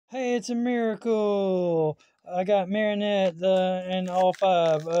Hey, it's a miracle. I got Marinette and all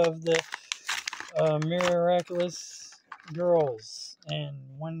five of the miraculous girls and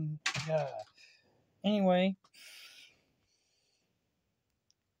one guy. Anyway,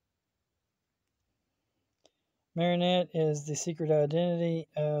 Marinette is the secret identity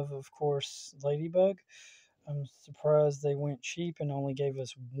of course, Ladybug. I'm surprised they went cheap and only gave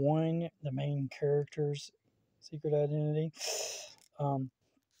us one, the main character's secret identity. Um,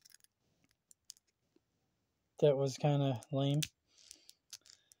 that was kind of lame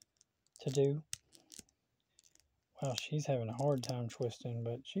to do. Well, she's having a hard time twisting,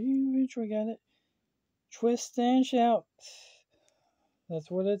 but she eventually got it. Twist and shout.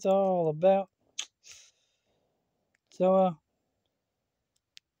 That's what it's all about. So,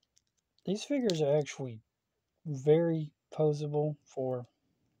 these figures are actually very posable for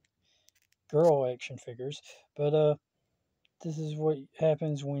girl action figures, but this is what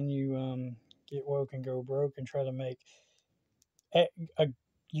happens when you get woke and go broke and try to make a, a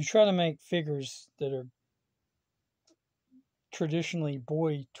you try to make figures that are traditionally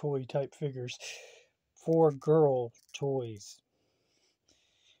boy toy type figures for girl toys.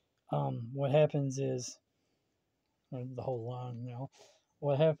 What happens is the whole line,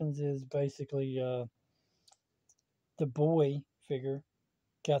 what happens is basically the boy figure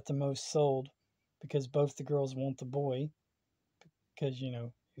got the most sold because both the girls want the boy because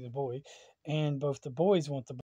he's a boy, and both the boys want the